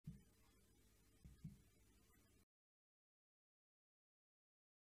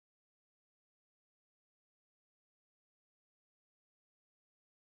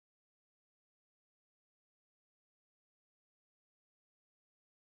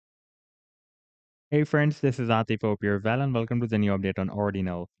Hey friends, this is Atif. Hope you're well and welcome to the new update on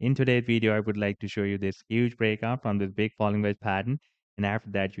Ordinal. In today's video, I would like to show you this huge breakout from this big falling wedge pattern. And after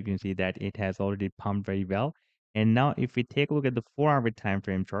that, you can see that it has already pumped very well. And now if we take a look at the 4-hour time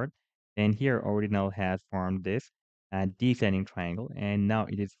frame chart, then here Ordinal has formed this descending triangle. And now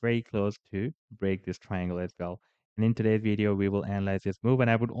it is very close to break this triangle as well. And in today's video, we will analyze this move. And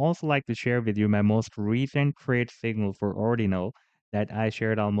I would also like to share with you my most recent trade signal for Ordinal that I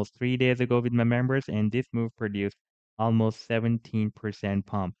shared almost 3 days ago with my members, and this move produced almost 17%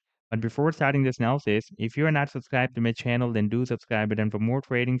 pump. But before starting this analysis, if you are not subscribed to my channel, then do subscribe it. And for more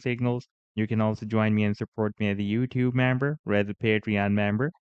trading signals, you can also join me and support me as a YouTube member or as a Patreon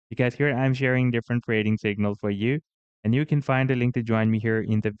member, because here I'm sharing different trading signals for you. And you can find a link to join me here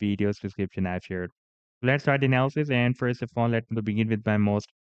in the video's description I've shared. Let's start the analysis. And first of all, let me begin with my most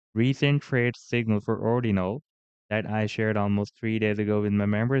recent trade signal for Ordinal that I shared almost 3 days ago with my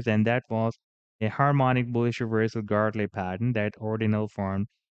members, and that was a harmonic bullish reversal Gartley pattern that Ordinal formed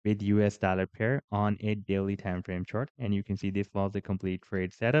with US dollar pair on a daily time frame chart. And you can see this was a complete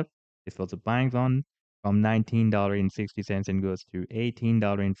trade setup. This was a buying zone from $19.60 and goes to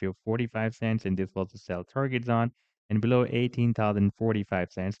 $18.45, and this was the sell target zone. And below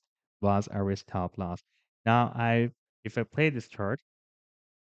 18,045 cents was our stop loss. Now, if I play this chart,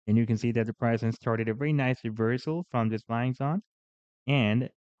 and you can see that the price then started a very nice reversal from this buying zone and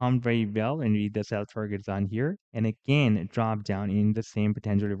pumped very well and read the sell targets on here and again drop down in the same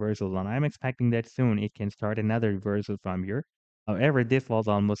potential reversal zone. I'm expecting that soon it can start another reversal from here. However, this was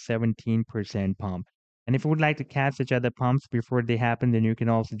almost 17% pump. And if you would like to catch such other pumps before they happen, then you can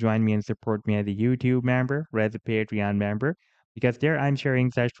also join me and support me as a YouTube member or as a Patreon member, because there I'm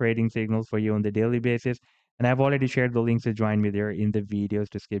sharing such trading signals for you on the daily basis. And I've already shared the links to join me there in the video's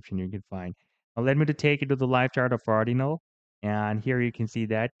description you can find. Now let me to take you to the live chart of Ordinal. And here you can see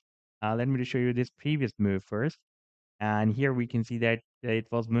that. Let me just show you this previous move first. And here we can see that it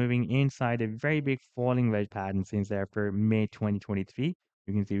was moving inside a very big falling wedge pattern since after May 2023.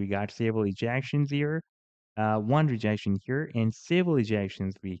 You can see we got stable ejections here, one rejection here, and stable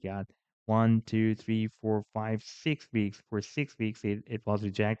ejections we got 1, 2, 3, 4, 5, 6 weeks. For 6 weeks, it was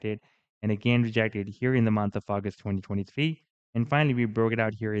rejected and again rejected here in the month of August 2023. And finally, we broke it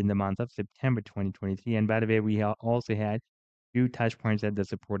out here in the month of September 2023. And by the way, we also had few touch points at the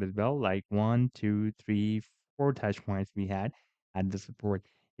support as well, like 1, 2, 3, 4 touch points we had at the support.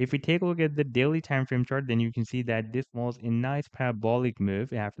 If we take a look at the daily time frame chart, then you can see that this was a nice parabolic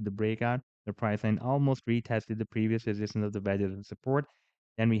move after the breakout. The price line almost retested the previous resistance of the wedge of support.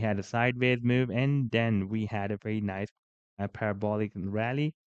 Then we had a sideways move, and then we had a very nice parabolic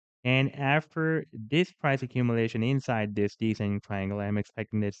rally. And after this price accumulation inside this descending triangle, I'm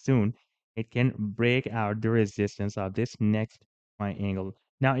expecting that soon it can break out the resistance of this next triangle.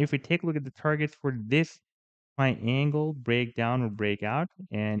 Now, if we take a look at the targets for this triangle breakdown or breakout,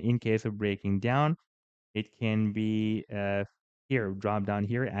 and in case of breaking down, it can be here, drop down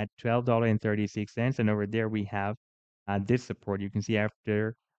here at $12.36. And over there, we have this support. You can see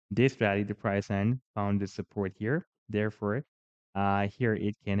after this rally, the price line found this support here. Therefore, here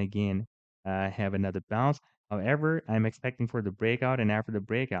it can again have another bounce. However, I'm expecting for the breakout, and after the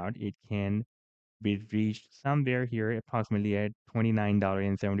breakout, it can be reached somewhere here approximately at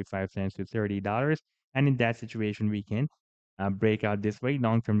 $29.75 to $30. And in that situation, we can break out this very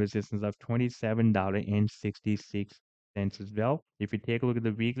long-term resistance of $27.66 as well. If you take a look at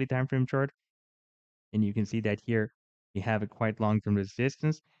the weekly time frame chart, and you can see that here we have a quite long-term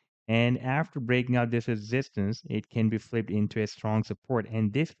resistance. And after breaking out this resistance, it can be flipped into a strong support.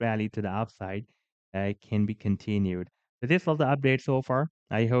 And this rally to the upside can be continued. So this was the update so far.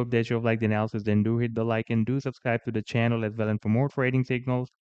 I hope that you've liked the analysis. Then do hit the like and do subscribe to the channel as well. And for more trading signals,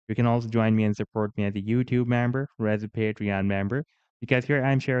 you can also join me and support me as a YouTube member or as a Patreon member, because here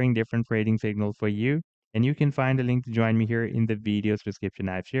I'm sharing different trading signals for you. And you can find a link to join me here in the video's description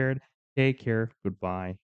I've shared. Take care. Goodbye.